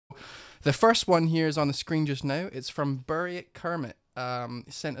The first one here is on the screen just now. It's from Bury It Kermit.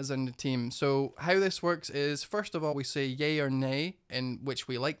 Sent us in the team. So how this works is, first of all, we say yay or nay, in which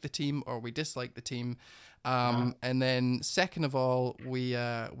we like the team or we dislike the team. And then second of all, we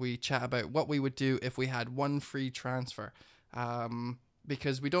chat about what we would do if we had one free transfer.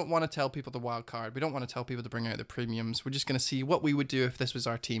 Because we don't want to tell people the wild card. We don't want to tell people to bring out the premiums. We're just going to see what we would do if this was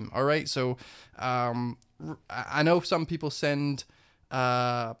our team. All right. So I know some people send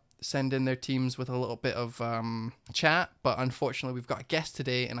in their teams with a little bit of chat, but unfortunately we've got a guest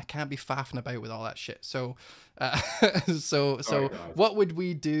today and I can't be faffing about with all that shit. So what would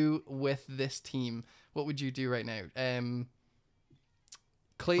we do with this team? What would you do right now? I'm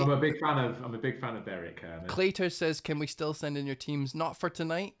a big fan of Derek. Claytor says, can we still send in your teams? Not for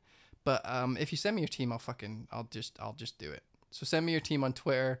tonight, but if you send me your team, I'll just do it. So send me your team on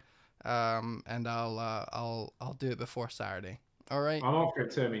Twitter, and I'll do it before Saturday. All right. I'm off for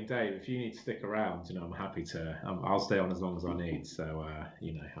it too. I mean, Dave, if you need to stick around, I'm happy to. I'll stay on as long as I need. So, I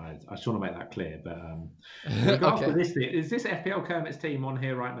just want to make that clear. But regards to this, is this FPL Kermit's team on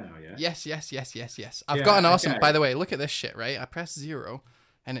here right now? Yeah. Yes. I've got an awesome. By the way, look at this shit. Right, I press 0,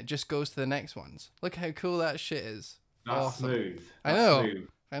 and it just goes to the next ones. Look how cool that shit is. That's awesome. Smooth. I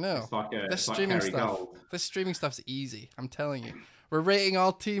know. It's like this streaming stuff. Gold. This streaming stuff's easy. I'm telling you. We're rating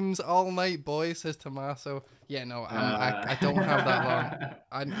all teams all night, boys, says Tommaso. Yeah, no, I don't have that long.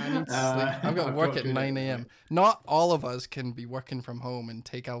 I need to sleep. I've got to work at 9 a.m. Not all of us can be working from home and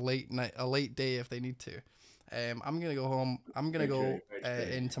take a late day if they need to. I'm going to go home. I'm going to go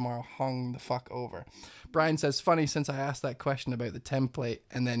in tomorrow hung the fuck over. Brian says, funny since I asked that question about the template,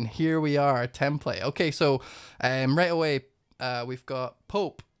 and then here we are, template. Okay, so right away, we've got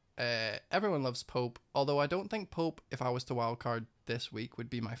Pope. Everyone loves Pope, although I don't think Pope, if I was to wildcard this week, would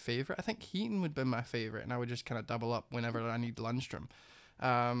be my favorite. I think Heaton would be my favorite, and I would just kind of double up whenever I need Lundstrom.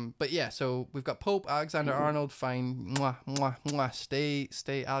 But yeah, so we've got Pope, Alexander Arnold, fine. Mwah, mwah, mwah.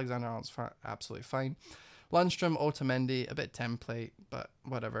 Stay. Alexander Arnold's absolutely fine. Lundstrom, Otamendi, a bit template, but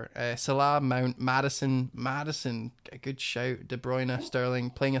whatever. Salah, Mount, Madison, a good shout. De Bruyne,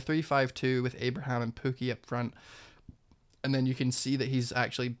 Sterling, playing a 3-5-2 with Abraham and Pukki up front. And then you can see that he's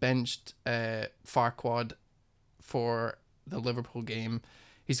actually benched Farquad for the Liverpool game.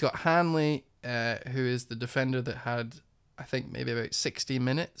 He's got Hanley, who is the defender that had, I think, maybe about 60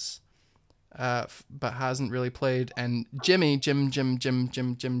 minutes, but hasn't really played. And Jimaroo,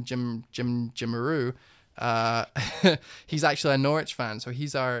 he's actually a Norwich fan. So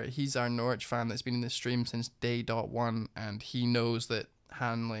he's our Norwich fan that's been in the stream since day.1, and he knows that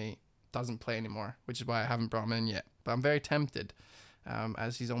Hanley doesn't play anymore, which is why I haven't brought him in yet. But I'm very tempted,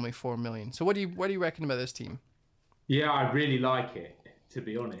 as he's only 4 million. So what do you reckon about this team? Yeah, I really like it, to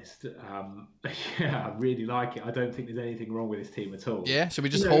be honest. Yeah, I really like it. I don't think there's anything wrong with this team at all. Yeah, should we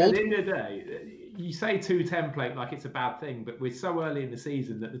just hold? At the end of the day, you say 2 template like it's a bad thing, but we're so early in the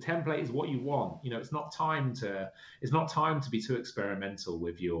season that the template is what you want. It's not time to be too experimental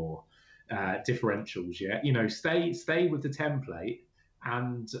with your differentials yet. Stay with the template,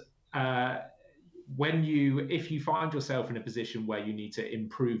 and if you find yourself in a position where you need to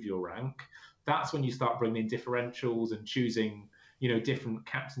improve your rank, that's when you start bringing in differentials and choosing, different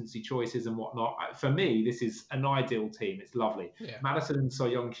captaincy choices and whatnot. For me, this is an ideal team. It's lovely. Yeah. Maddison and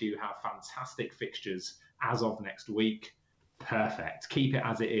Soyuncu have fantastic fixtures as of next week. Perfect. Keep it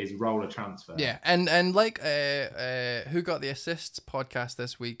as it is. Roll a transfer. Yeah, and like Who Got the Assists podcast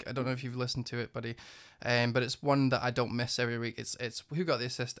this week. I don't know if you've listened to it, buddy, but it's one that I don't miss every week. It's Who Got the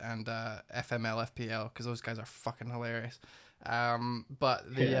Assist and FML FPL, because those guys are fucking hilarious. But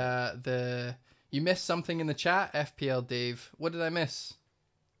you missed something in the chat, FPL Dave. What did I miss?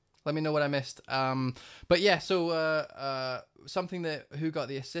 Let me know what I missed. But yeah, so something that Who Got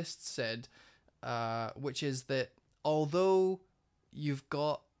the Assists said, which is that although you've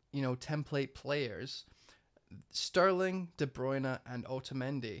got, template players, Sterling, De Bruyne, and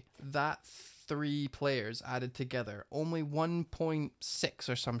Otamendi, that 3 players added together, only 1.6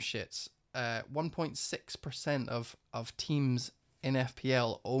 or some shits, 1.6% of teams in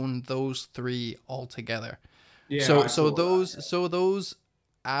FPL own those 3 altogether. Yeah, so those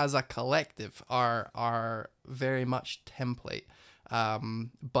as a collective are very much template,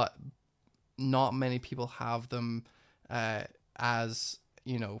 but not many people have them as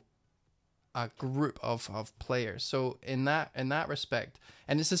a group of players. So in that respect,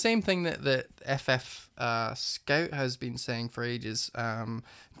 and it's the same thing that FF Scout has been saying for ages.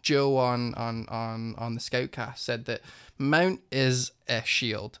 Joe on the Scoutcast said that Mount is a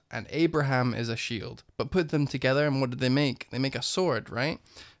shield and Abraham is a shield, but put them together and what do they make? They make a sword, right?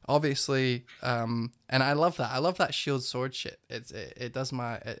 obviously, and I love that. I love that shield sword shit. It does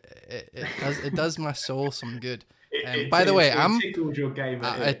my it does my soul some good. And by the way, it tickles your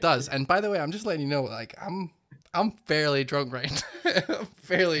gamer it does. And by the way, I'm just letting you know, like I'm fairly drunk right now. I'm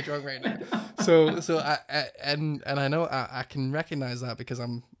fairly drunk right now. So and I know I can recognize that because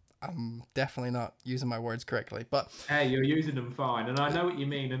I'm definitely not using my words correctly. But hey, you're using them fine, and I know what you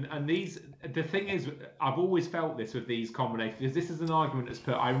mean. And the thing is, I've always felt this with these combinations, because this is an argument that's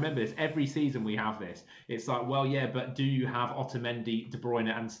put. I remember this every season we have this. It's like, well, yeah, but do you have Otamendi, De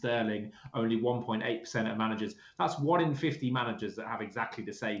Bruyne, and Sterling? Only 1.8% of managers. That's 1 in 50 managers that have exactly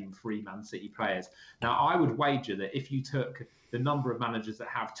the same 3 Man City players. Now, I would wager that if you took the number of managers that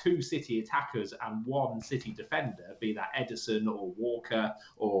have 2 City attackers and 1 City defender, be that Edison or Walker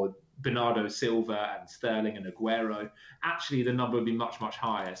or Bernardo Silva and Sterling and Aguero, actually the number would be much, much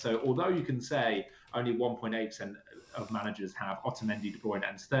higher. So although you can say only 1.8% of managers have Otamendi, De Bruyne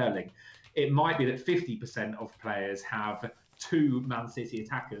and Sterling, it might be that 50% of players have 2 Man City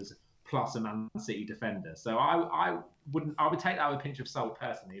attackers plus a Man City defender. So I would take that with a pinch of salt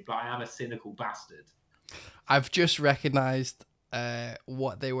personally, but I am a cynical bastard. I've just recognized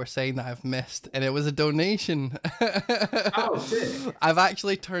what they were saying that I've missed, and it was a donation. Oh, sick. I've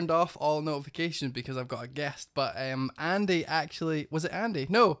actually turned off all notifications because I've got a guest, but Andy actually, was it Andy?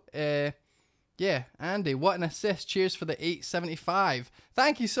 No, yeah, Andy, what an assist. Cheers for the 875.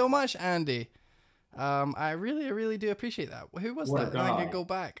 Thank you so much, Andy. I really do appreciate that. Who was that? I could go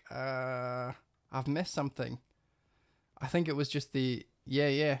back. I've missed something. I think it was just the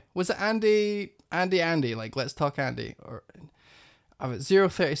was it Andy, like let's talk Andy, or I've at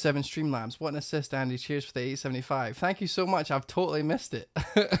 037 Streamlabs. What an assist, Andy. Cheers for the 875. Thank you so much. I've totally missed it.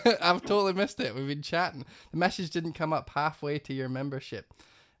 I've totally missed it. We've been chatting. The message didn't come up halfway to your membership.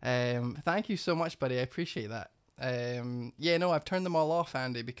 Thank you so much, buddy. I appreciate that. I've turned them all off,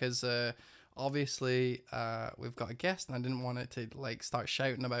 Andy, because obviously we've got a guest and I didn't want it to like start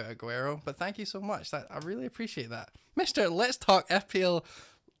shouting about Aguero. But thank you so much. I really appreciate that. Mr. Let's Talk FPL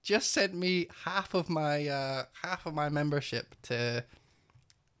just sent me half of my membership to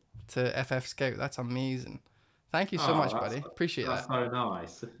FF Scout. That's amazing. Thank you so much, buddy. Appreciate that. That's so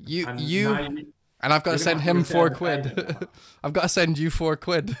nice. And I've got to send him £4. I've got to send you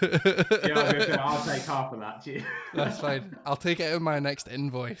 £4. Yeah, I'll take half of that. That's fine. I'll take it in my next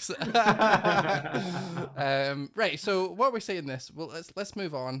invoice. Right. So what we're saying this. Well, let's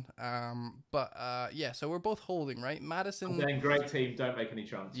move on. So we're both holding, right? Madison. Then great team. Don't make any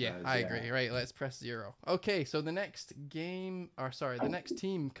transfers. Yeah, I agree. Right. Let's press 0. Okay. So the next the next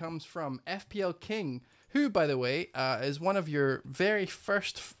team comes from FPL King, who, by the way, is one of your very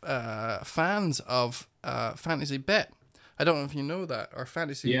first fans of Fantasy Bet. I don't know if you know that, or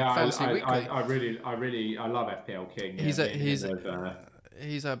Fantasy Weekly. I love FPL King. He's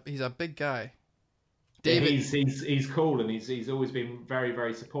a big guy. David, he's cool, and he's always been very,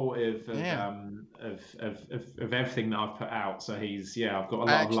 very supportive of everything that I've put out. So I've got a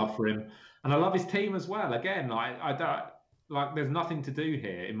lot of love for him, and I love his team as well. Again, I don't like. There's nothing to do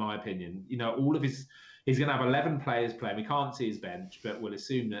here, in my opinion. He's going to have 11 players playing. We can't see his bench, but we'll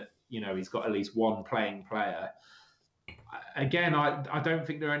assume that, he's got at least one playing player. Again, I don't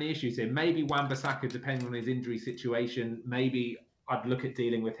think there are any issues here. Maybe Wan-Bissaka, depending on his injury situation, maybe I'd look at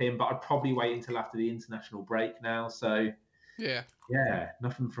dealing with him, but I'd probably wait until after the international break now. So, yeah,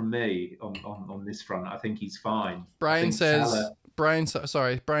 nothing from me on this front. I think he's fine. Brian says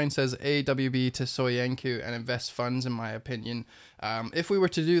AWB to Soyuncu and invest funds, in my opinion. If we were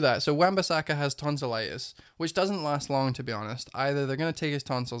to do that, so Wan-Bissaka has tonsillitis, which doesn't last long, to be honest. Either they're going to take his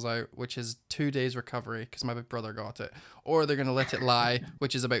tonsils out, which is 2 days recovery, because my big brother got it, or they're going to let it lie,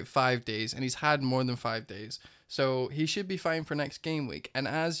 which is about 5 days, and he's had more than 5 days. So he should be fine for next game week. And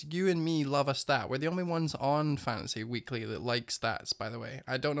as you and me love a stat, we're the only ones on Fantasy Weekly that like stats, by the way.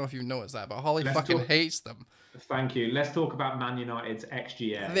 I don't know if you've noticed that, but Holly hates them. Thank you. Let's talk about Man United's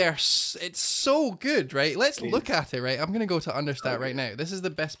XGA. It's so good, right? Let's look at it, right? I'm going to go to Understat right now. This is the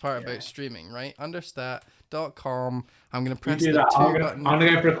best part about streaming, right? Understat.com. I'm going to press the button. I'm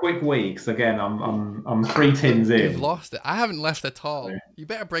going to go for a quick week. So again, I'm 3 tins in. You've lost it. I haven't left at all. You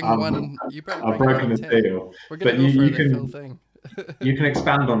better bring one. I've broken the deal. We're going to go for the full thing. You can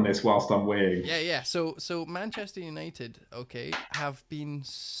expand on this whilst I'm weighing. Yeah. So Manchester United, have been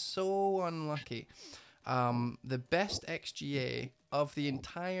so unlucky. The best XGA of the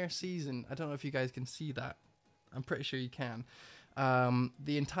entire season. I don't know if you guys can see that. I'm pretty sure you can.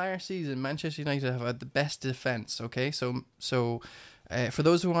 The entire season, Manchester United have had the best defense. Okay, so for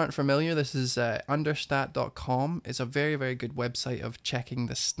those who aren't familiar, this is understat.com. It's a very, very good website of checking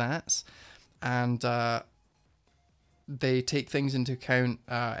the stats, and they take things into account,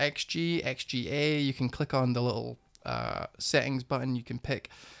 XG, XGA. You can click on the little settings button. You can pick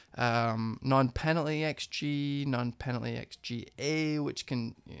non-penalty XG, non-penalty XGA, which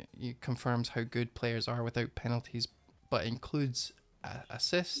confirms how good players are without penalties, but includes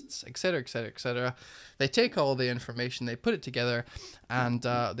assists, etc., etc., etc. They take all the information, they put it together, and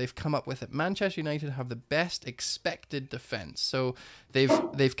they've come up with it. Manchester United have the best expected defense. So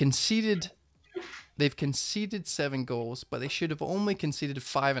they've conceded 7 goals, but they should have only conceded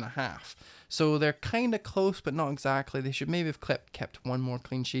 5.5. So they're kind of close, but not exactly. They should maybe have kept one more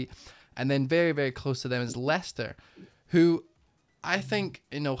clean sheet. And then very, very close to them is Leicester, who I think,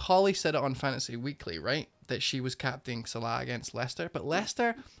 Holly said it on Fantasy Weekly, right? That she was captaining Salah against Leicester. But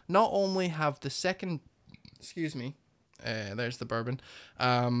Leicester not only have the second... Excuse me. There's the bourbon.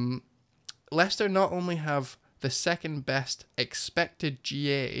 Leicester not only have the second best expected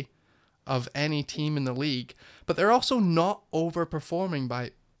GA of any team in the league, but they're also not overperforming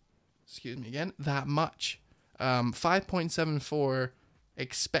by, that much. 5.74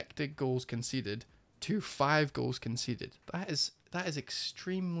 expected goals conceded to 5 goals conceded. That is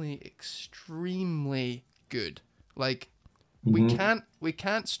extremely, extremely good. Like, we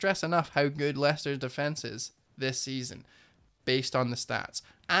can't stress enough how good Leicester's defense is this season, based on the stats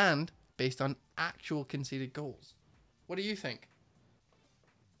and based on actual conceded goals. What do you think?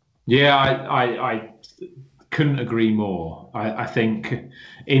 Yeah, I couldn't agree more. I think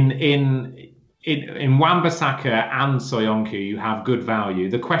in Wan-Bissaka and Soyuncu, you have good value.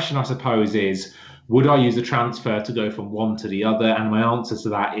 The question, I suppose, is, would I use a transfer to go from one to the other? And my answer to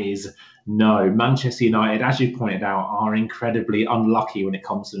that is no. Manchester United, as you pointed out, are incredibly unlucky when it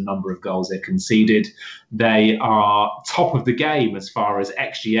comes to the number of goals they've conceded. They are top of the game as far as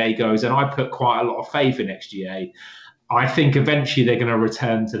XGA goes, and I put quite a lot of faith in XGA. I think eventually they're going to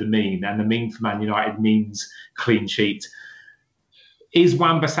return to the mean, and the mean for Man United means clean sheet. Is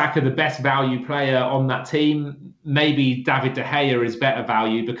Wan-Bissaka the best value player on that team? Maybe David De Gea is better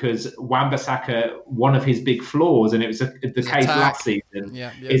value, because Wan-Bissaka, one of his big flaws, and it was the case last season,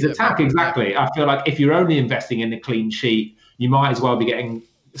 is attack. Exactly. I feel like if you're only investing in the clean sheet, you might as well be getting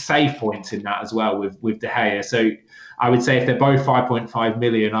save points in that as well with De Gea. So I would say if they're both 5.5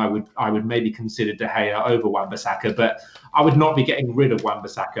 million, I would maybe consider De Gea over Wan-Bissaka, but I would not be getting rid of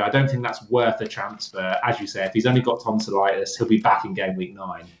Wan-Bissaka. I don't think that's worth a transfer. As you say, if he's only got tonsillitis, he'll be back in game week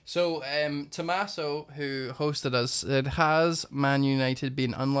 9. So Tommaso, who hosted us, said, has Man United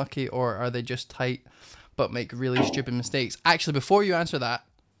been unlucky, or are they just tight but make really stupid mistakes? Actually, before you answer that,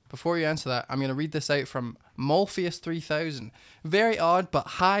 I'm going to read this out from Morpheus3000. Very odd, but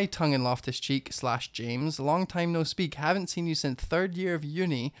hi, tongue and loftus cheek / James. Long time no speak. Haven't seen you since 3rd year of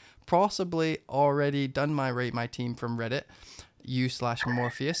uni. Possibly already done my rate my team from Reddit. You /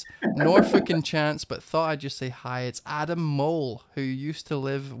 Morpheus. Norfolk chance, but thought I'd just say hi. It's Adam Mole, who used to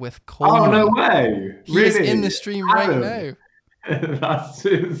live with Coleman. Oh, no way. He is in the stream Adam. right now. That's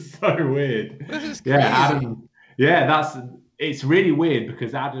so weird. This is crazy. Yeah, Adam. Yeah, it's really weird,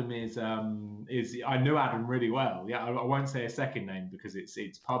 because Adam is I know Adam really well. Yeah, I won't say a second name because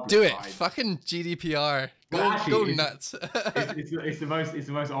it's public. Do it. Fucking GDPR. Go nuts. It's the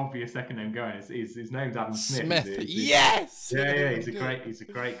most obvious second name going. His name's Adam Smith. Yes. Yeah. He's a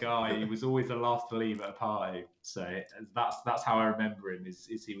great guy. He was always the last to leave at a party. So that's how I remember him. Is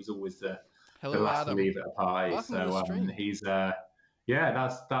he was always the last to leave at a party. Welcome so he's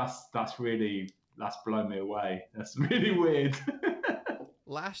that's blown me away. That's really weird.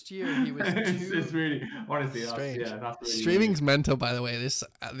 Last year he was it's really, honestly, strange. That's really Streaming's weird. mental, by the way. This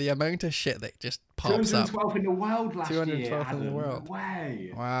the amount of shit that just pops up. 212th in the world last year. 212th in the world.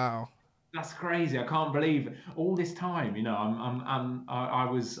 Way. Wow. That's crazy. I can't believe all this time. We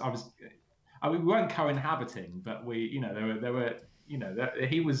weren't cohabiting, but there were.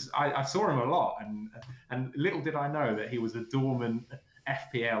 He was. I saw him a lot, and little did I know that he was a dormant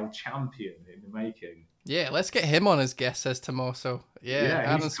FPL champion in the making. Yeah, let's get him on as guest, says Tomoso. Yeah,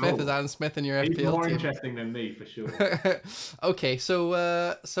 Adam Smith is Adam Smith in your FPL team. He's more interesting than me, for sure. Okay, so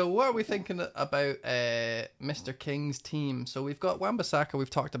what are we thinking about Mr. King's team? So we've got Wan-Bissaka, we've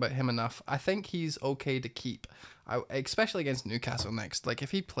talked about him enough. I think he's okay to keep, especially against Newcastle next. Like,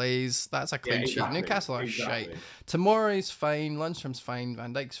 if he plays, that's a clean sheet. Newcastle are shite. Tomori's fine, Lundstrom's fine,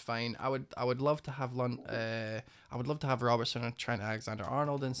 Van Dijk's fine. I would love to have Robertson or Trent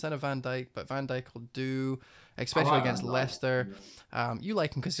Alexander-Arnold instead of Van Dijk, but Van Dijk will do, especially against Leicester. You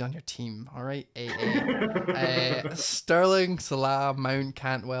like him because he's on your team, all right? Sterling, Salah, Mount,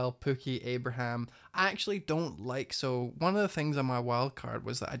 Cantwell, Pukki, Abraham. I actually don't like, so one of the things on my wild card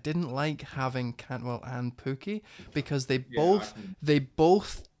was that I didn't like having Cantwell and Pukki because they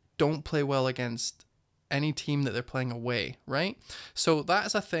both don't play well against any team that they're playing away, right? So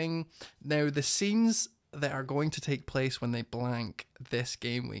that's a thing. Now, the scenes that are going to take place when they blank this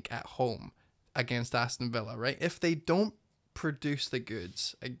game week at home against Aston Villa, right? If they don't produce the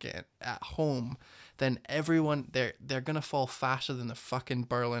goods again at home, then everyone they're gonna fall faster than the fucking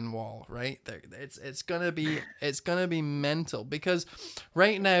Berlin Wall, right? It's gonna be mental, because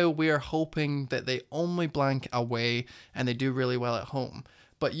right now we are hoping that they only blank away and they do really well at home.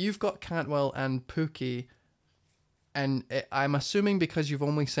 But you've got Cantwell and Pookie, and I'm assuming because you've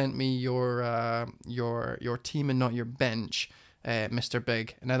only sent me your team and not your bench, Mr.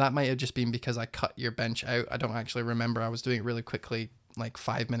 Big. Now that might have just been because I cut your bench out. I don't actually remember. I was doing it really quickly, like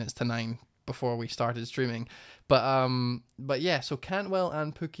 5 minutes to 9 before we started streaming. But yeah, so Cantwell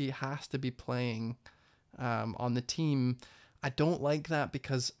and Pookie has to be playing on the team. I don't like that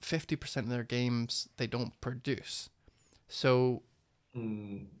because 50% of their games they don't produce. So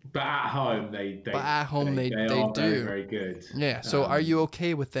but at home they do are very, very good. Yeah. So are you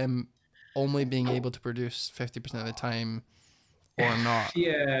okay with them only being able to produce 50% of the time or not?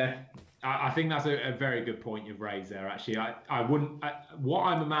 Yeah, I think that's a very good point you've raised there. Actually, I wouldn't. What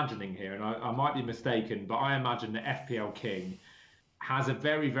I'm imagining here, and I might be mistaken, but I imagine that FPL King has a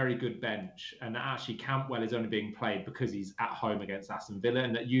very, very good bench, and that actually Campbell is only being played because he's at home against Aston Villa,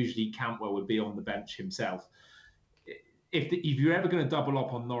 and that usually Campbell would be on the bench himself. If you're ever going to double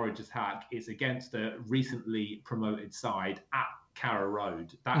up on Norwich attack, it's against a recently promoted side at Carrow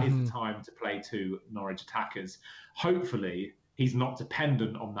Road. That is the time to play two Norwich attackers. Hopefully, he's not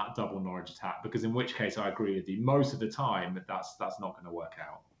dependent on that double Norwich attack, because in which case I agree with you. Most of the time, that's not going to work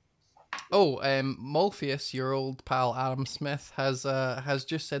out. Oh, Morpheus, your old pal Adam Smith, has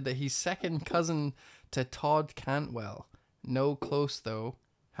just said that he's second cousin to Todd Cantwell. No close though.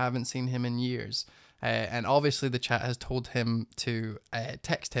 Haven't seen him in years. And obviously the chat has told him to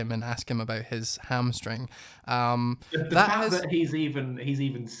text him and ask him about his hamstring. The fact that he's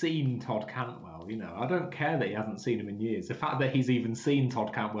even seen Todd Cantwell, I don't care that he hasn't seen him in years. The fact that he's even seen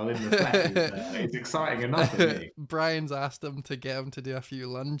Todd Cantwell in the flesh is exciting enough for me. Brian's asked him to get him to do a few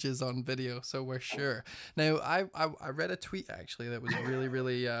lunges on video, so we're sure. Now, I read a tweet actually that was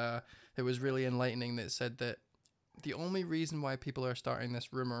really enlightening, that said that the only reason why people are starting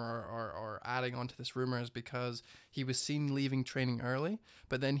this rumor or adding onto this rumor is because he was seen leaving training early,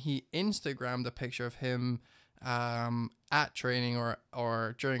 but then he Instagrammed a picture of him at training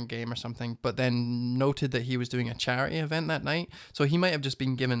or during game or something, but then noted that he was doing a charity event that night. So he might have just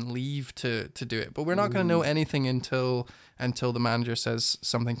been given leave to do it, but we're not going to know anything until the manager says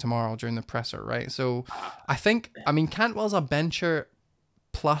something tomorrow during the presser, right? So I mean, Cantwell's a bencher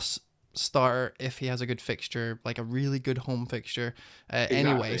plus starter if he has a good fixture, like a really good home fixture. Exactly.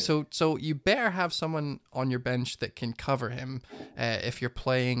 Anyway, so you better have someone on your bench that can cover him if you're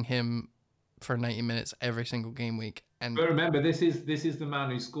playing him for 90 minutes every single game week. But remember, this is the man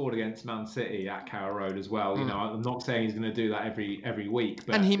who scored against Man City at Carrow Road as well. I'm not saying he's going to do that every week,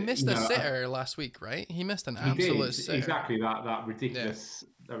 but he missed a sitter last week, right? He missed an absolute sitter. Exactly, that ridiculous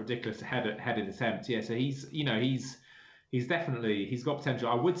headed attempt. Yeah, so he's got potential.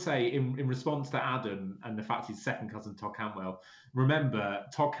 I would say in response to Adam and the fact he's second cousin to Todd Cantwell, remember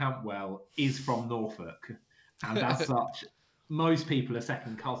Todd Cantwell is from Norfolk, and as such, most people are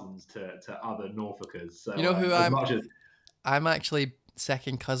second cousins to other Norfolkers. So, you know who I'm actually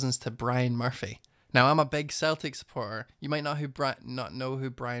second cousins to Brian Murphy. Now, I'm a big Celtic supporter. You might not know who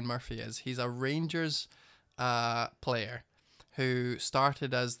Brian Murphy is. He's a Rangers player who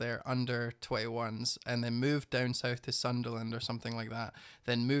started as their under 21s and then moved down south to Sunderland or something like that,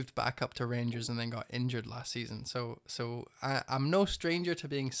 then moved back up to Rangers and then got injured last season. So I'm no stranger to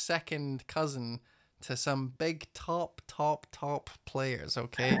being second cousin to some big top players,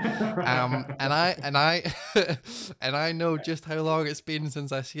 okay? And I know just how long it's been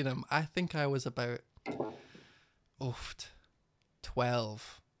since I've seen him. I think I was about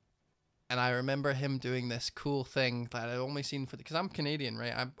 12. And I remember him doing this cool thing that I'd only seen because I'm Canadian,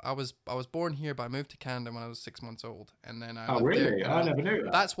 right? I was born here, but I moved to Canada when I was 6 months old, and then I lived there. I never knew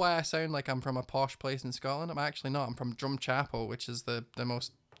that. That's why I sound like I'm from a posh place in Scotland. I'm actually not. I'm from Drumchapel, which is the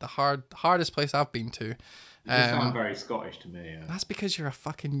hardest place I've been to. You sound very Scottish to me. Yeah. That's because you're a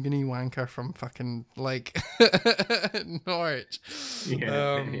fucking uni wanker from fucking like Norwich.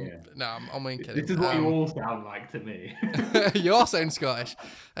 Yeah. No, I'm only kidding. This is what you all sound like to me. You all sound Scottish.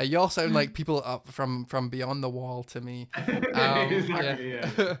 You all sound like people up from beyond the wall to me. Exactly.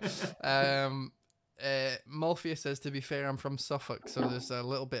 Yeah. Morpheus says, to be fair, I'm from Suffolk, so there's a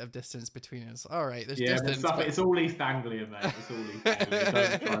little bit of distance between us. All right, there's distance. But it's all East Anglia, mate. It's all East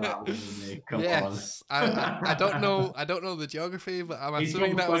Anglia. Don't try that with me. Come on. I don't know. I don't know the geography, but I'm He's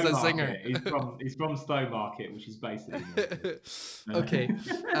assuming from that was a Stowmarket. zinger. He's from Stowmarket, which is basically Okay.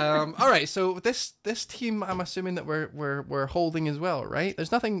 All right. So this team, I'm assuming that we're holding as well, right?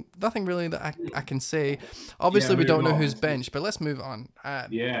 There's nothing really that I can say. Obviously, we don't know who's benched, but let's move on.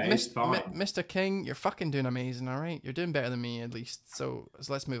 It's fine. Mr. King, you're fucking doing amazing. All right, you're doing better than me at least. So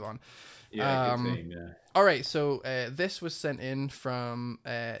let's move on. Yeah, good team. Yeah. All right. So this was sent in from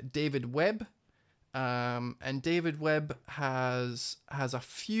David Webb. And David Webb has a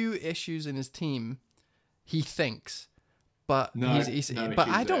few issues in his team, he thinks, but but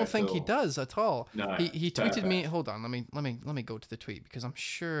I don't think he does at all. No, he tweeted me. Hold on, let me go to the tweet, because I'm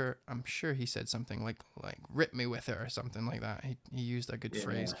sure he said something like rip me with it or something like that. He used a good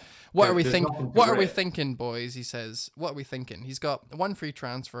phrase. What are we thinking, boys? He says, what are we thinking? He's got one free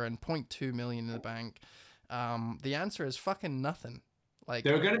transfer and 0.2 million in the bank. The answer is fucking nothing. Like,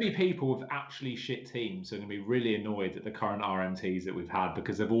 there are going to be people with actually shit teams who are going to be really annoyed at the current RMTs that we've had,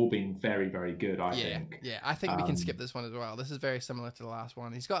 because they've all been very, very good, I think. Yeah, I think we can skip this one as well. This is very similar to the last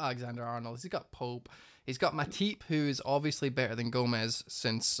one. He's got Alexander-Arnold. He's got Pope. He's got Matip, who is obviously better than Gomez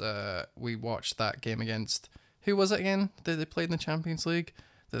since we watched that game against... Who was it again that they played in the Champions League?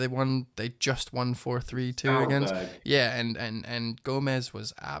 That they just won 4-3-2 against. Yeah, and Gomez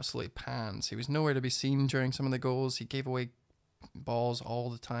was absolutely pans. He was nowhere to be seen during some of the goals. He gave away balls all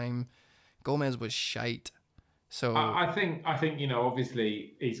the time. Gomez was shite. So I think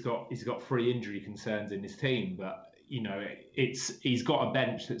obviously he's got 3 injury concerns in his team, but he's got a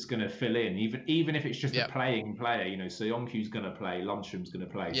bench that's going to fill in, even if it's just a playing player. Soyuncu's going to play, Lundstrom's going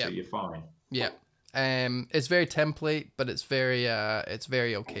to play, so you're fine. Yeah. It's very template, but it's very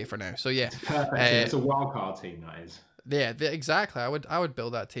okay for now. So yeah, it's perfect. It's a wild card team, that is. Yeah, exactly. I would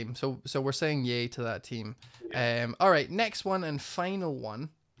build that team. So we're saying yay to that team. All right, next one and final one.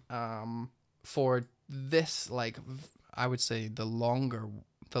 For this, I would say the longer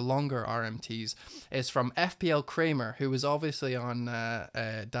RMTs is from FPL Kramer, who was obviously on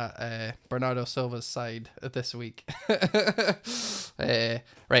Bernardo Silva's side this week. Right,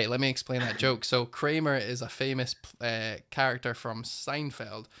 let me explain that joke. So Kramer is a famous character from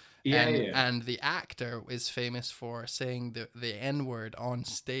Seinfeld. And the actor is famous for saying the N-word on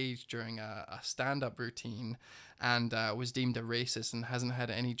stage during a stand-up routine, and was deemed a racist and hasn't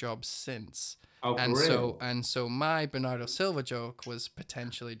had any jobs since. Oh, so my Bernardo Silva joke was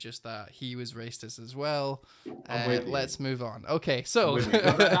potentially just that he was racist as well. Let's move on. Okay, so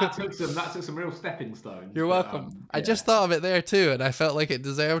that took some real stepping stones. You're welcome. I just thought of it there too, and I felt like it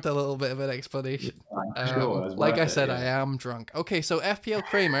deserved a little bit of an explanation. Like I said, I am drunk. Okay, so FPL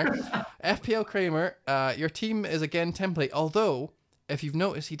Kramer, your team is again template. Although, if you've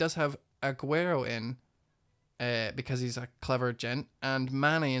noticed, he does have Aguero in. Because he's a clever gent, and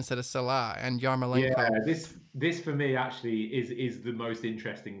Mane instead of Salah, and Yarmolenko. Yeah, this for me actually is the most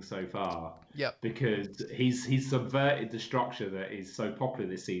interesting so far. Yep. Because he's subverted the structure that is so popular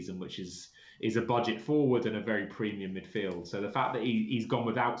this season, which is a budget forward and a very premium midfield. So the fact that he's gone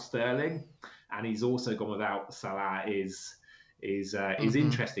without Sterling, and he's also gone without Salah is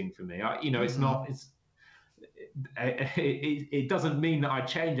interesting for me. It doesn't mean that I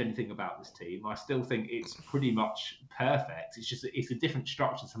change anything about this team. I still think it's pretty much perfect. It's just it's a different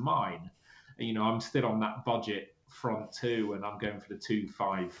structure to mine. I'm still on that budget front two, and I'm going for the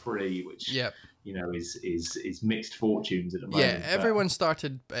 2-5-3, which is mixed fortunes at the moment. Yeah, everyone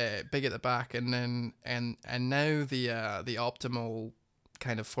started big at the back, and then and now the optimal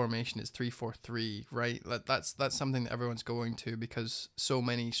kind of formation is 3-4-3, right? That's something that everyone's going to, because so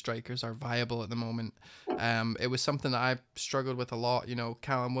many strikers are viable at the moment. It was something that I struggled with a lot.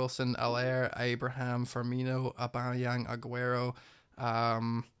 Callum Wilson, Allaire, Abraham, Firmino, Aubameyang, Aguero,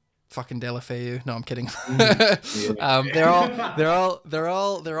 fucking Deulofeu. No, I'm kidding. They're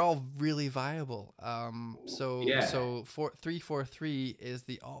all really viable. So 3-4-3 is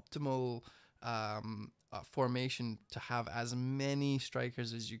the optimal formation to have as many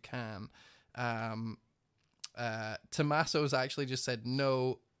strikers as you can. Tommaso's actually just said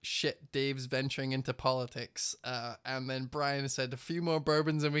no shit, Dave's venturing into politics, and then Brian said a few more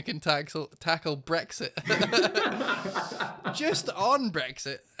bourbons and we can tackle Brexit. Just on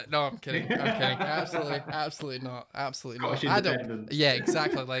Brexit. No, I'm kidding. Absolutely not. I don't. Yeah,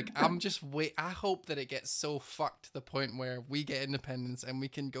 exactly. I hope that it gets so fucked to the point where we get independence and we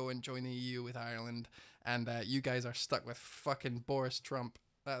can go and join the EU with Ireland, and you guys are stuck with fucking Boris Trump.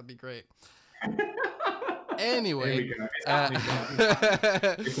 That'd be great. Anyway, here we go. It's happening.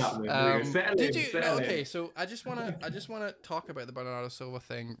 It's happening. Here we go. Did you? Settle in. Okay, so I just wanna talk about the Bernardo Silva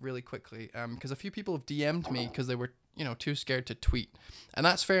thing really quickly, because a few people have DM'd me because they were too scared to tweet, and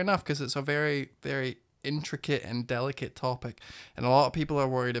that's fair enough because it's a very very intricate and delicate topic, and a lot of people are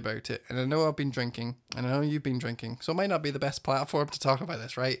worried about it. And I know I've been drinking, and I know you've been drinking, so it might not be the best platform to talk about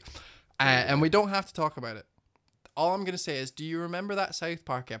this, right? And we don't have to talk about it. All I'm gonna say is, do you remember that South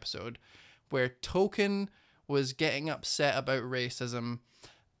Park episode where Token was getting upset about racism,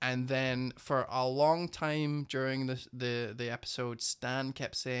 and then for a long time during the episode, Stan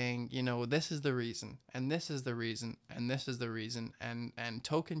kept saying, this is the reason, and this is the reason, and this is the reason, and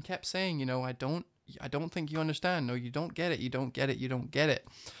Token kept saying, I don't think you understand. No, you don't get it. You don't get it. You don't get it.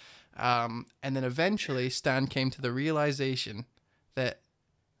 And then eventually Stan came to the realization that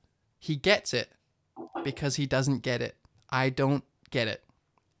he gets it because he doesn't get it. I don't get it.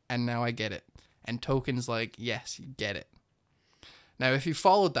 And now I get it. And Token's like, yes, you get it. Now, if you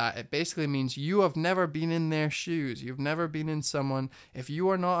followed that, it basically means you have never been in their shoes. You've never been in someone. If you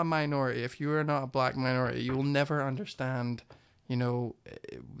are not a minority, if you are not a black minority, you will never understand,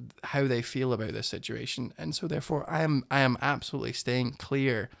 how they feel about this situation. And so therefore I am absolutely staying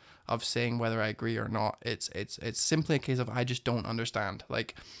clear of saying whether I agree or not. It's simply a case of I just don't understand.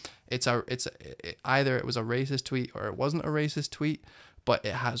 Like either it was a racist tweet or it wasn't a racist tweet, but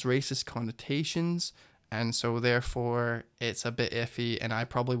it has racist connotations, and so therefore it's a bit iffy, and I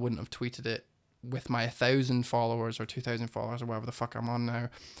probably wouldn't have tweeted it with my 1,000 followers or 2,000 followers or whatever the fuck I'm on now,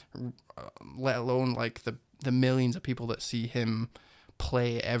 let alone like the millions of people that see him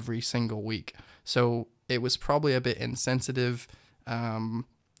play every single week. So it was probably a bit insensitive, but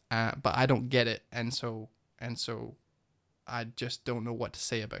I don't get it, and so I just don't know what to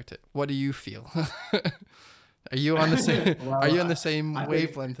say about it. What do you feel? Are you on the same? Are you on the same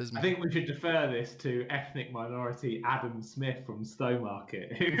wavelength as me? I think we should defer this to ethnic minority Adam Smith from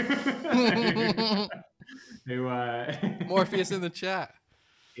Stowmarket, who Morpheus in the chat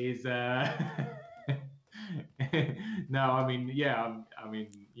is. No, I mean, yeah,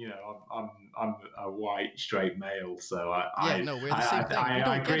 I'm a white straight male, so we're the same thing.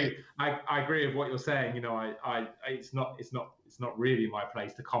 I agree. I agree with what you're saying. It's not really my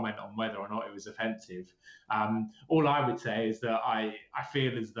place to comment on whether or not it was offensive. All I would say is that I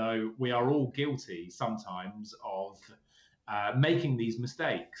feel as though we are all guilty sometimes of making these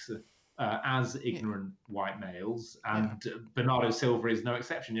mistakes. As ignorant white males, and Bernardo Silva is no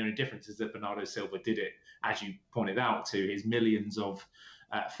exception. The only difference is that Bernardo Silva did it, as you pointed out, to his millions of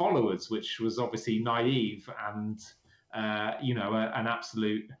followers, which was obviously naive and an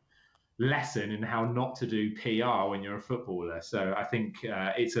absolute lesson in how not to do PR when you're a footballer. So I think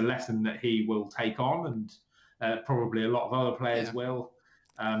it's a lesson that he will take on, and probably a lot of other players will.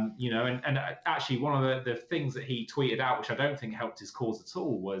 And actually one of the things that he tweeted out, which I don't think helped his cause at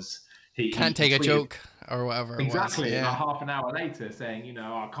all, was he can't take a joke or whatever. Exactly. Like half an hour later saying,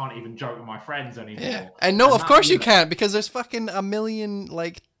 I can't even joke with my friends anymore. Yeah. And no, of course you can't, because there's fucking a million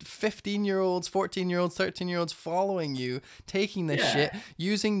 15-year-olds, 14-year-olds, 13-year-olds following you, taking this shit,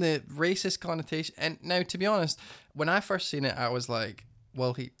 using the racist connotation. And now, to be honest, when I first seen it, I was like,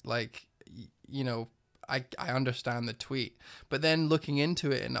 well, I understand the tweet. But then looking into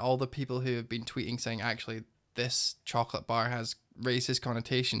it and all the people who have been tweeting saying, actually, this chocolate bar has racist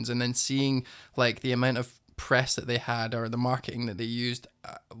connotations, and then seeing the amount of press that they had or the marketing that they used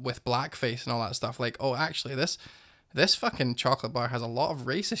with blackface and all that stuff, actually this fucking chocolate bar has a lot of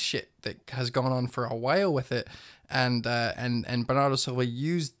racist shit that has gone on for a while with it, and Bernardo Silva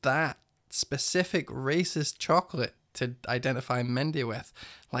used that specific racist chocolate to identify Mendy with.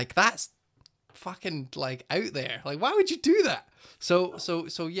 That's fucking out there. Why would you do that? So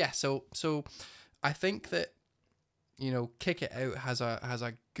I think that Kick It Out has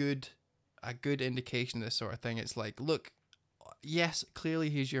a good indication of this sort of thing. It's look, yes,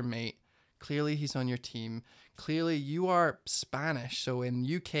 clearly he's your mate, clearly he's on your team, clearly you are Spanish, so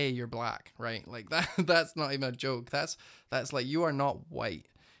in UK you're black, right? That's not even a joke. That's you are not white.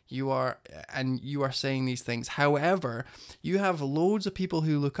 You are saying these things. However, you have loads of people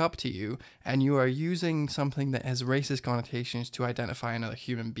who look up to you, and you are using something that has racist connotations to identify another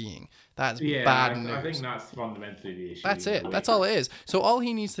human being. That's bad news. I think that's fundamentally the issue. That's it. That's all it is. So all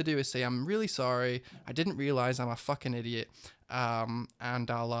he needs to do is say, "I'm really sorry. I didn't realize I'm a fucking idiot. And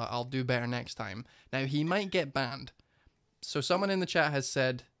I'll do better next time." Now he might get banned. So someone in the chat has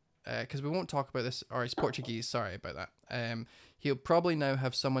said, because we won't talk about this, or he's Portuguese, sorry about that. He'll probably now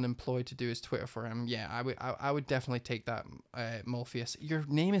have someone employed to do his Twitter for him. Yeah, I would definitely take that, Morpheus. Your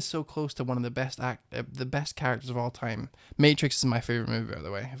name is so close to one of the best characters of all time. Matrix is my favorite movie, by the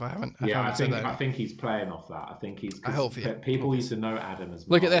way. If I haven't said that. I think he's playing off that. I think he's. I hope, yeah. People used to know Adam as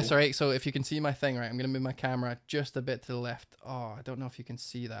well. Look at this, all right? So if you can see my thing, right, I'm going to move my camera just a bit to the left. Oh, I don't know if you can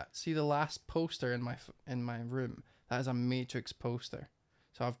see that. See the last poster in my room? That is a Matrix poster.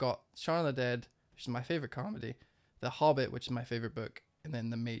 So I've got Shaun of the Dead, which is my favorite comedy, The Hobbit, which is my favorite book, and then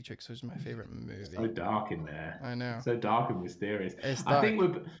The Matrix, which is my favorite movie. So dark in there. I know. So dark and mysterious. It's dark.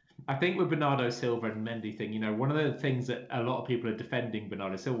 I think with Bernardo Silva and Mendy thing, one of the things that a lot of people are defending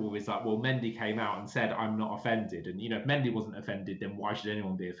Bernardo Silva is like, well, Mendy came out and said, I'm not offended. And, if Mendy wasn't offended, then why should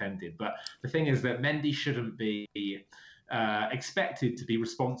anyone be offended? But the thing is that Mendy shouldn't be expected to be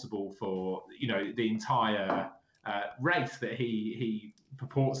responsible for, the entire race that he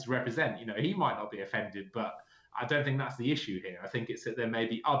purports to represent. He might not be offended, but I don't think that's the issue here. I think it's that there may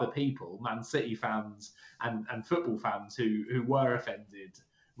be other people, Man City fans and football fans who were offended,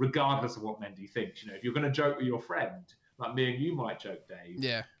 regardless of what Mendy thinks. If you're going to joke with your friend, like me and you might joke, Dave.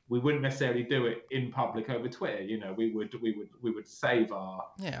 Yeah. We wouldn't necessarily do it in public over Twitter. We would save our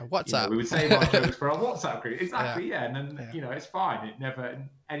WhatsApp. We would save our jokes for our WhatsApp group. Exactly. Yeah. And then it's fine. It never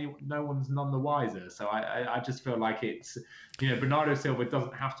no one's none the wiser. So I just feel like it's Bernardo Silva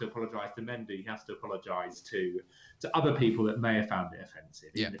doesn't have to apologise to Mendy. He has to apologise to other people that may have found it offensive,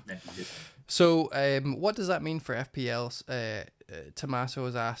 even if Mendy didn't. So what does that mean for FPL? Tommaso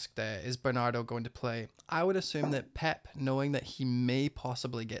has asked, is Bernardo going to play? I would assume that Pep, knowing that he may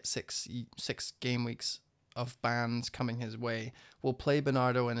possibly get six game weeks of bans coming his way, will play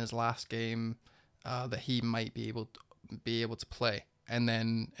Bernardo in his last game that he might be able to play, and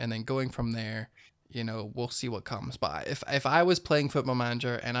then going from there, we'll see what comes. But if I was playing Football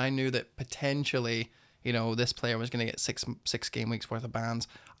Manager and I knew that potentially this player was going to get six game weeks worth of bans,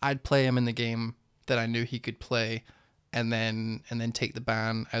 I'd play him in the game that I knew he could play, and then take the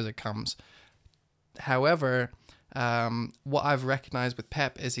ban as it comes. However, what I've recognized with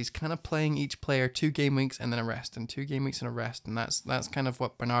Pep is he's kind of playing each player 2 game weeks and then a rest, and 2 game weeks and a rest, and that's kind of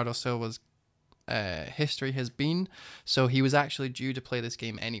what Bernardo Silva's history has been. So he was actually due to play this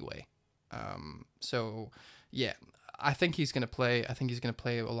game anyway. So yeah, I think he's going to play. I think he's going to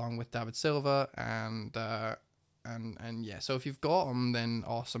play along with David Silva, and yeah. So if you've got him, then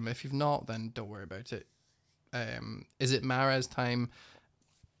awesome. If you've not, then don't worry about it. Is it Mahrez time?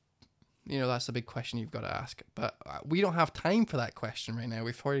 That's the big question you've got to ask. But we don't have time for that question right now.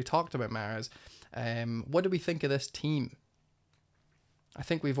 We've already talked about Mahrez. What do we think of this team? I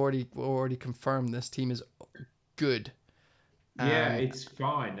think we've already confirmed this team is good. Yeah, it's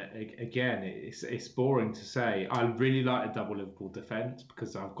fine. Again, it's boring to say. I really like a double Liverpool defence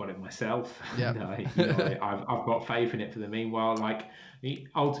because I've got it myself. Yeah. I've got faith in it for the meanwhile.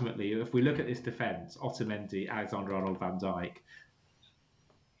 Ultimately, if we look at this defence, Otamendi, Alexander-Arnold, Van Dijk,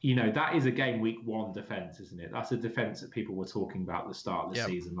 that is a game week 1 defence, isn't it? That's a defence that people were talking about at the start of the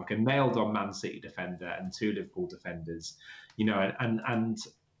season, like a nailed-on Man City defender and 2 Liverpool defenders. And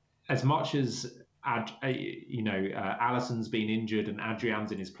as much as Alisson's been injured and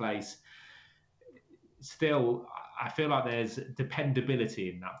Adrian's in his place, still I feel like there's dependability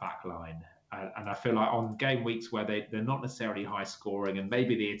in that back line. And I feel like on game weeks where they're not necessarily high scoring, and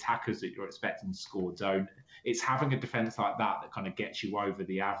maybe the attackers that you're expecting to score don't, it's having a defence like that kind of gets you over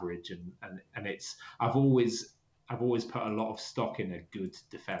the average. And it's I've always put a lot of stock in a good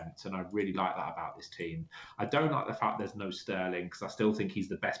defence, and I really like that about this team. I don't like the fact there's no Sterling, because I still think he's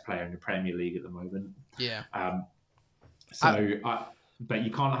the best player in the Premier League at the moment. Yeah. But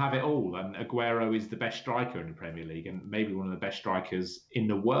you can't have it all. And Aguero is the best striker in the Premier League, and maybe one of the best strikers in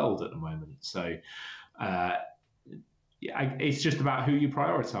the world at the moment. So it's just about who you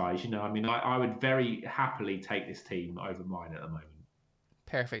prioritise. I would very happily take this team over mine at the moment.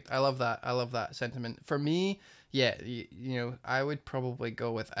 Perfect. I love that sentiment. For me, yeah, I would probably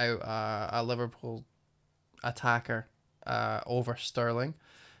go without a Liverpool attacker over Sterling.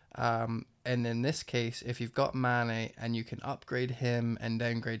 And in this case, if you've got Mane and you can upgrade him and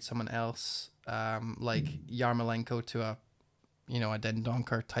downgrade someone else, like Yarmolenko to a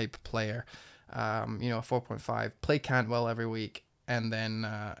Dendonker type player, a 4.5, play Cantwell every week, and then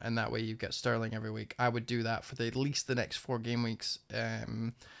and that way you get Sterling every week. I would do that for at least the next 4 game weeks,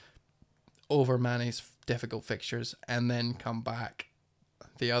 over Mane's difficult fixtures, and then come back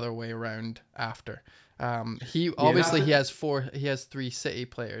the other way around after. He has 3 City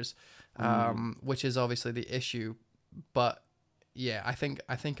players, which is obviously the issue. But yeah, I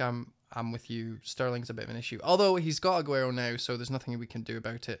think I'm with you. Sterling's a bit of an issue, although he's got Aguero now, so there's nothing we can do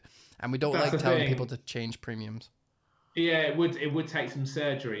about it, and we don't like telling people to change premiums. Yeah, it would take some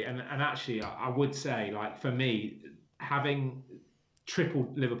surgery, and actually, I would say, like, for me, having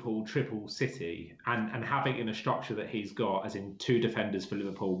triple Liverpool, triple City, and having in a structure that he's got, as in two defenders for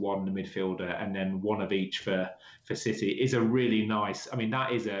Liverpool, one the midfielder, and then one of each for City, is a really nice. I mean,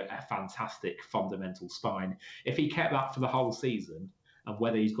 that is a fantastic fundamental spine. If he kept that for the whole season, and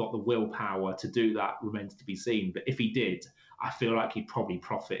whether he's got the willpower to do that remains to be seen. But if he did, I feel like he'd probably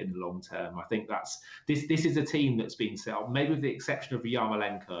profit in the long term. I think that's this is a team that's been set up, maybe with the exception of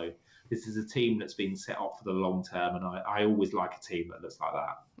Yarmolenko. This is a team that's been set up for the long term, and I always like a team that looks like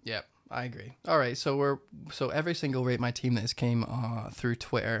that. Yep, I agree. All right, so every single Rate My Team that has came through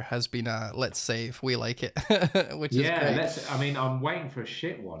Twitter has been let's save, we like it, which is great. I mean, I'm waiting for a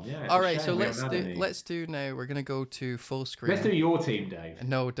shit one. Yeah. All right, so let's do now. We're gonna go to full screen. Let's do your team, Dave.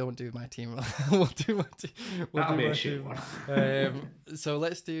 No, don't do my team. We'll do my team. That'll be a shit one. So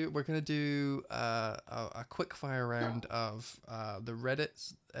we're gonna do a quick fire round of the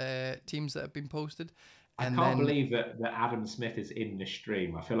Reddit teams that have been posted. I can't believe that Adam Smith is in the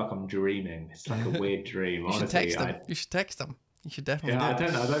stream. I feel like I'm dreaming. It's like a weird dream. You should text him. You should text him. You should definitely. Yeah, I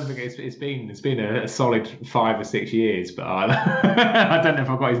don't think it's been a solid 5 or 6 years, but I don't know if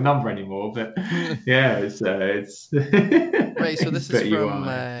I've got his number anymore. But yeah, it's right. So this is from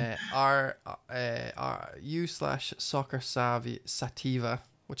u/soccer sativa,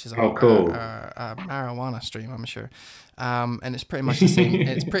 which is cool. a marijuana stream, I'm sure. And it's pretty much the same.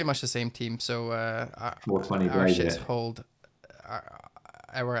 It's pretty much the same team. So 420 our shits hold.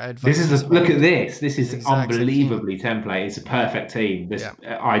 Our advice. Look at this. This is unbelievably template. It's a perfect team. This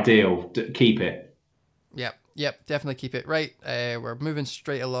ideal. Keep it. Yep, definitely keep it. Right, we're moving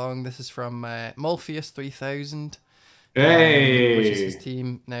straight along. This is from Morpheus 3000. Hey, which is his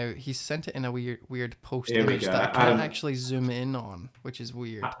team. Now he's sent it in a weird post image that I can't actually zoom in on, which is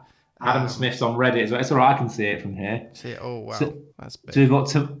weird. Adam Smith's on Reddit as well. It's all right. I can see it from here. See it. Oh wow, that's big. So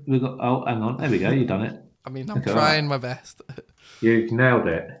we've got. Oh, hang on. There we go. You've done it. I mean, I'm trying my best. You've nailed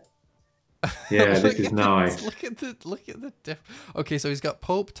it. Yeah, this is nice. Look at the Okay, so he's got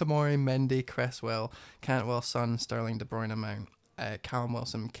Pope, Tomori, Mendy, Cresswell, Cantwell, Son, Sterling, De Bruyne, Mount, Callum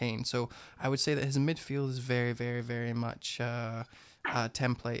Wilson, Kane. So I would say that his midfield is very, very, very much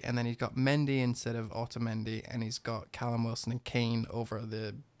template, and then he's got Mendy instead of Otamendi, and he's got Callum Wilson and Kane over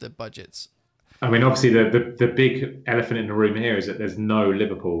the budgets. I mean, obviously, the big elephant in the room here is that there's no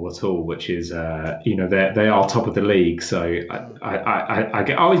Liverpool at all, which is, they are top of the league. So I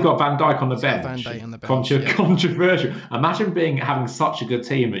get, he's got Van Dijk on the bench. Van Dijk on the bench. Controversial. Imagine having such a good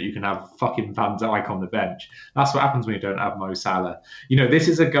team that you can have fucking Van Dijk on the bench. That's what happens when you don't have Mo Salah. This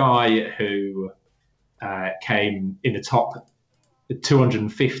is a guy who came in the top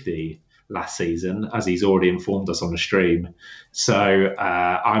 250 last season, as he's already informed us on the stream. So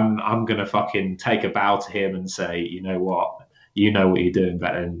I'm gonna fucking take a bow to him and say, you know what you're doing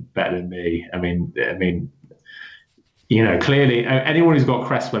better than me. I mean, clearly anyone who's got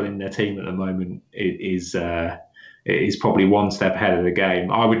Cresswell in their team at the moment is probably one step ahead of the game.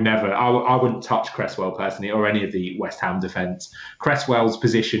 I wouldn't touch Cresswell personally, or any of the West Ham defence. Cresswell's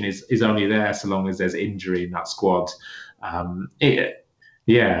position is only there so long as there's injury in that squad. I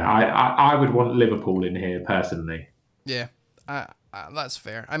would want Liverpool in here personally. Yeah, that's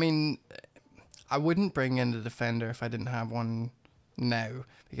fair. I mean, I wouldn't bring in the defender if I didn't have one now,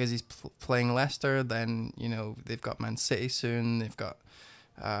 because he's playing Leicester. Then they've got Man City soon. They've got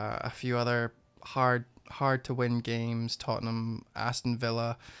a few other hard to win games. Tottenham, Aston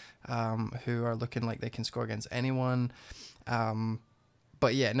Villa, who are looking like they can score against anyone.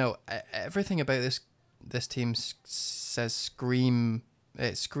 But yeah, no, everything about this team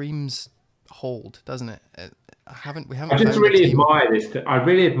screams hold, doesn't it? I just really admire this. I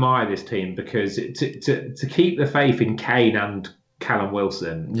really admire this team because to keep the faith in Kane and Callum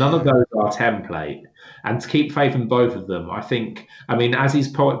Wilson, none of those are template, and to keep faith in both of them, I think. I mean, as he's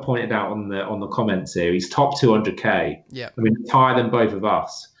pointed out on the comments here, he's top 200k. Yeah. I mean, higher than both of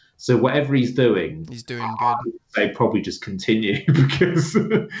us. So whatever he's doing good. They probably just continue because.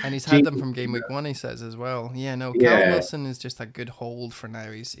 And he's had them from game week 1. He says as well. Yeah, no. Callum Wilson is just a good hold for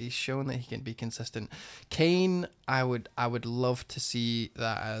now. He's shown that he can be consistent. Kane, I would love to see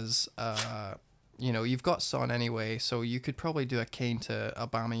that as you've got Son anyway, so you could probably do a Kane to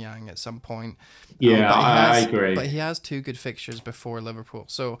Aubameyang at some point. Yeah, I agree. But he has 2 good fixtures before Liverpool,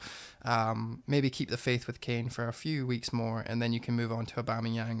 so maybe keep the faith with Kane for a few weeks more, and then you can move on to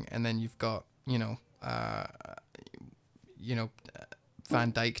Aubameyang, and then you've got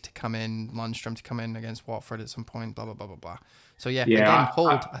Van Dijk to come in, Lundstrom to come in against Watford at some point, blah, blah, blah, blah, blah. So, yeah, again,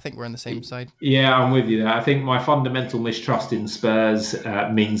 hold. I think we're on the same side. Yeah, I'm with you there. I think my fundamental mistrust in Spurs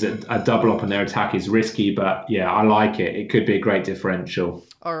means that a double up on their attack is risky, but yeah, I like it. It could be a great differential.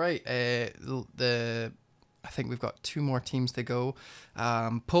 All right. I think we've got 2 more teams to go.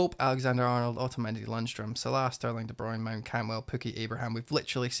 Pope, Alexander-Arnold, Otamendi, Lundstrom, Salah, Sterling, De Bruyne, Mount, Cantwell, Pukki, Abraham. We've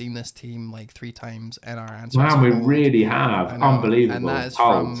literally seen this team like 3 times in our answers. Wow, we really have. Unbelievable.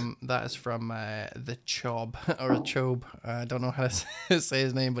 And that is from the Chob or Chob. I don't know how to say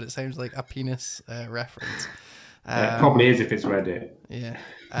his name, but it sounds like a penis reference. It probably is if it's Reddit.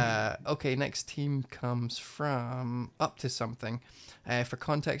 Yeah. Okay, next team comes from Up to Something. For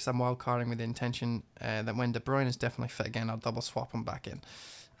context, I'm wildcarding with the intention that when De Bruyne is definitely fit again, I'll double swap him back in.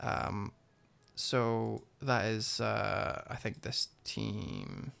 So that is, I think, this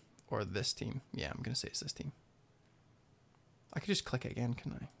team, or this team. Yeah, I'm going to say it's this team. I could just click it again,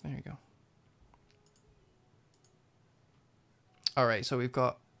 couldn't I? There you go. All right, so we've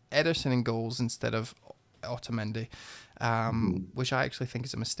got Ederson in goals instead of Otamendi, which I actually think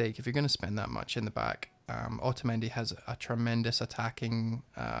is a mistake. If you're going to spend that much in the back, Otamendi has a tremendous attacking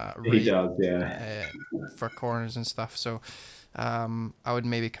rate. He does, yeah. For corners and stuff. So I would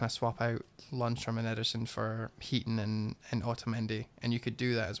maybe kind of swap out Lundstrom and Ederson for Heaton and Otamendi, and you could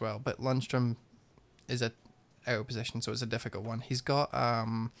do that as well. But Lundstrom is out of position, so it's a difficult one. He's got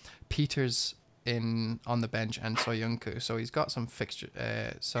Peters on the bench and Soyuncu, so he's got some fixture,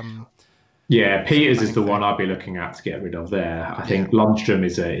 some. Yeah, Peters is the one I'd be looking at to get rid of there. I think Lundstrom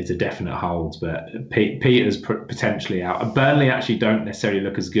is a definite hold, but Peters potentially out. And Burnley actually don't necessarily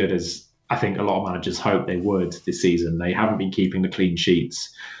look as good as I think a lot of managers hope they would this season. They haven't been keeping the clean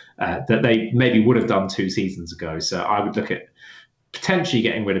sheets that they maybe would have done 2 seasons ago. So I would look at potentially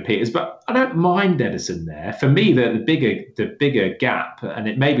getting rid of Peters, but I don't mind Ederson there. For me, the bigger gap, and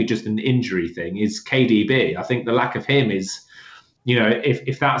it may be just an injury thing, is KDB. I think the lack of him is, you know,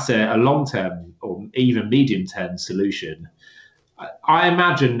 if that's a long-term or even medium-term solution, I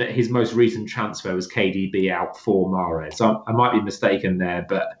imagine that his most recent transfer was KDB out for Mahrez. I might be mistaken there,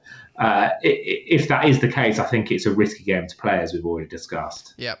 but if that is the case, I think it's a risky game to play, as we've already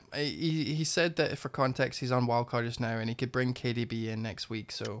discussed. Yeah, he said that for context, he's on wildcard just now, and he could bring KDB in next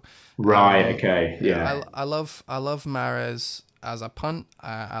week. So right, okay, yeah. I love Mahrez as a punt.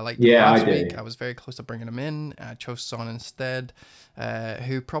 I liked him last week. I was very close to bringing him in. I chose Son instead,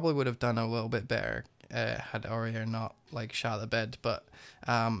 who probably would have done a little bit better had Aurier not like shot the bed. But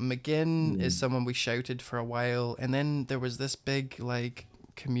McGinn is someone we shouted for a while, and then there was this big like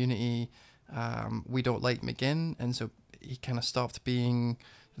community. We don't like McGinn, and so he kind of stopped being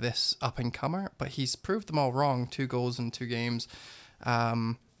this up and comer. But he's proved them all wrong. 2 goals in 2 games,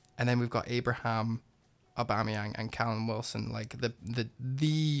 and then we've got Abraham, Aubameyang, and Callum Wilson, like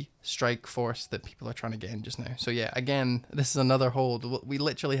the strike force that people are trying to get in just now. So yeah, again, this is another hold. We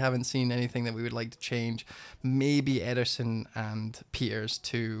literally haven't seen anything that we would like to change. Maybe Ederson and Peters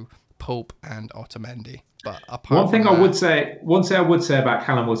to Pope and Otamendi. But apart one thing I would say about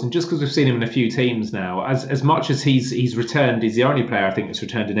Callum Wilson, just because we've seen him in a few teams now, as much as he's returned, he's the only player I think that's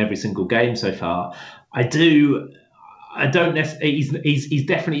returned in every single game so far. I don't necessarily. He's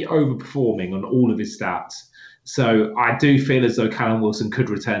definitely overperforming on all of his stats. So I do feel as though Callum Wilson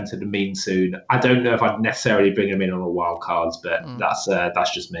could return to the mean soon. I don't know if I'd necessarily bring him in on all wild cards, but that's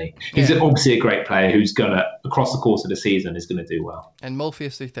just me. He's obviously a great player who's gonna, across the course of the season, is gonna do well. And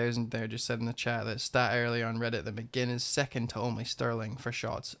Morpheus 3000 there just said in the chat that stat earlier on Reddit that McGinn is second to only Sterling for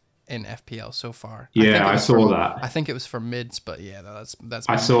shots in FPL so far. Yeah, I saw that. I think it was for mids, but yeah, that's.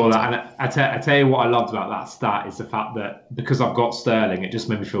 I saw that, and I tell you what I loved about that stat is the fact that because I've got Sterling, it just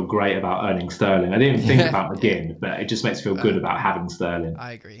made me feel great about earning Sterling. I didn't even think about McGinn, but it just makes me feel good about having Sterling.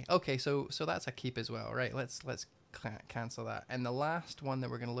 I agree. Okay, so that's a keep as well, right? Let's cancel that. And the last one that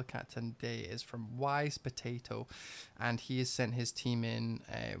we're going to look at today is from Wise Potato, and he has sent his team in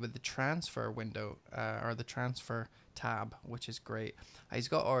with the transfer window or the transfer tab, which is great. He's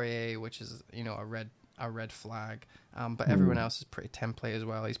got Aurier, which is, you know, a red flag, but everyone else is pretty template as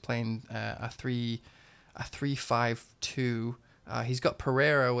well. He's playing a 3-5-2. He's got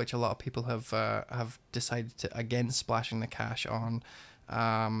Pereira, which a lot of people have decided to against splashing the cash on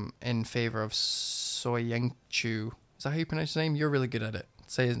in favor of Soyuncu. Is that how you pronounce his name? You're really good at it.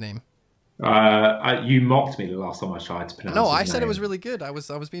 Say his name. You mocked me the last time I tried to pronounce. No, I said it was really good. I was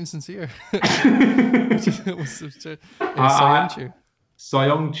being sincere. Soyuncu.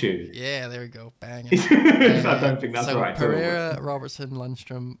 Soyuncu. Yeah, there we go. Bang. I don't think that's right. Pereira, Robertson,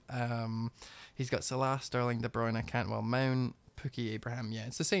 Lundstrom. He's got Salah, Sterling, De Bruyne, Cantwell, Mount, Pookie, Abraham. Yeah,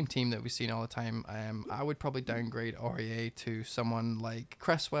 it's the same team that we've seen all the time. I would probably downgrade Aurier to someone like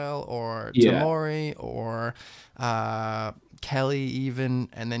Cresswell or Tamori or Kelly even,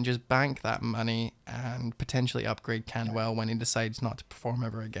 and then just bank that money and potentially upgrade Canwell when he decides not to perform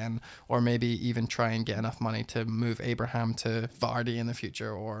ever again, or maybe even try and get enough money to move Abraham to Vardy in the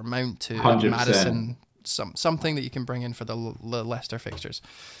future or Mount to 100%. Maddison, something that you can bring in for the Leicester fixtures.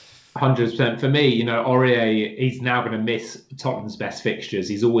 100% for me. You know, Aurier, he's now going to miss Tottenham's best fixtures.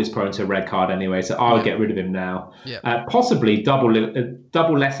 He's always prone to a red card anyway, so I would get rid of him now. Possibly double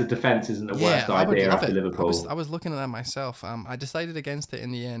lesser defence isn't the worst idea after Liverpool. I was looking at that myself. I decided against it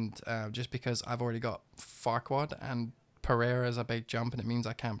in the end, just because I've already got Farquad and Pereira is a big jump, and it means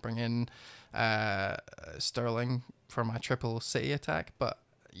I can't bring in Sterling for my triple City attack. But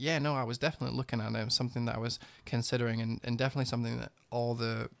yeah, no, I was definitely looking at it, something that I was considering, and definitely something that all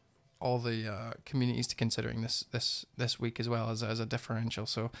the communities to considering this week as well as a differential.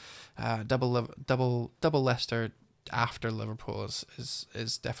 So double Leicester after Liverpool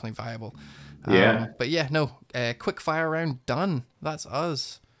is definitely viable. But yeah, no, quick fire round done. That's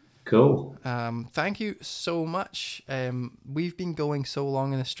us. Cool. Thank you so much. We've been going so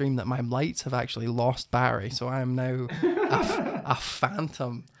long in the stream that my lights have actually lost battery, so I am now a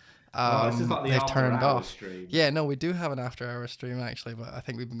phantom. This is like the they've turned off. Stream. Yeah, no, we do have an after-hour stream actually, but I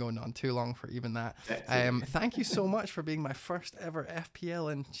think we've been going on too long for even that. Thank you so much for being my first ever FPL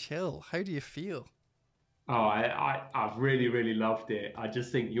and Chill. How do you feel? Oh, I've really loved it. I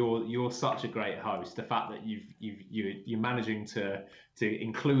just think you're such a great host. The fact that you're managing to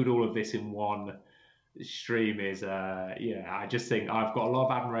include all of this in one stream is I just think I've got a lot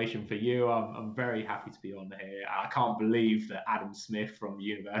of admiration for you. I'm very happy to be on here. I can't believe that Adam Smith from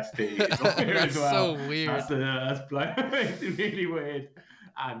university is on here as well. So weird. That's really weird.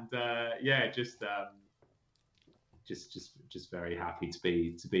 And just very happy to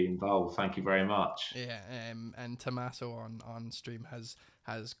be involved. Thank you very much. Yeah, and Tommaso on stream has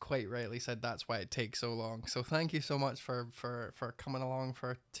quite rightly said that's why it takes so long. So thank you so much for coming along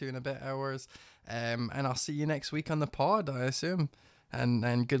for 2 and a bit hours. And I'll see you next week on the pod, I assume.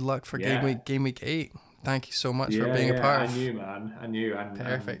 And good luck for game week 8. Thank you so much for being a part. And you, man, and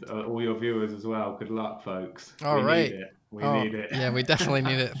perfect. And, all your viewers as well. Good luck, folks. All right. We need it. Yeah, we definitely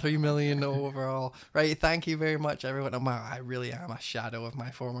need it. 3 million overall. Right. Thank you very much, everyone. I really am a shadow of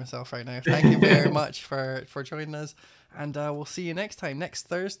my former self right now. Thank you very much for joining us. And we'll see you next time, next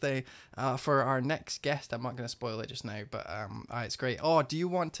Thursday, for our next guest. I'm not going to spoil it just now, but it's great. Oh, do you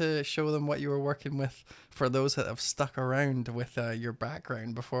want to show them what you were working with for those that have stuck around with your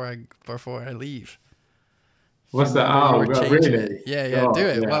background before I leave? What's that? Oh, really? Yeah, do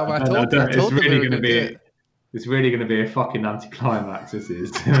it. Yeah. Well, I told them we were going to do it. It's really going to be a fucking anticlimax, this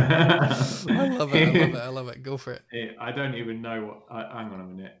is. I love it. Go for it. I don't even know what... hang on a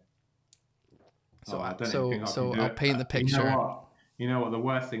minute. So I'll paint the picture. You know what? The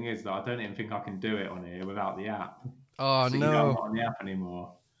worst thing is that I don't even think I can do it on here without the app. Oh, so no. I'm not on the app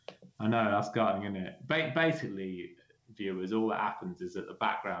anymore. I know, that's gutting, isn't it? Basically... viewers, all that happens is that the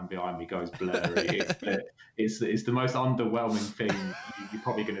background behind me goes blurry. It's the most underwhelming thing you're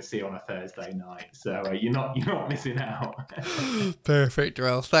probably going to see on a Thursday night. So you're not missing out. Perfect.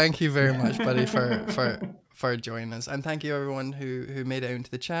 Well, thank you very much, buddy, for joining us, and thank you everyone who made it into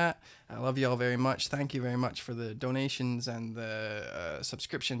the chat. I love you all very much. Thank you very much for the donations and the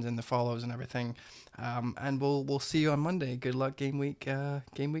subscriptions and the follows and everything. And we'll see you on Monday. Good luck game week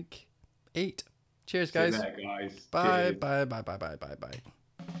 8. Cheers, guys. See you there, guys. Bye. Cheers. Bye.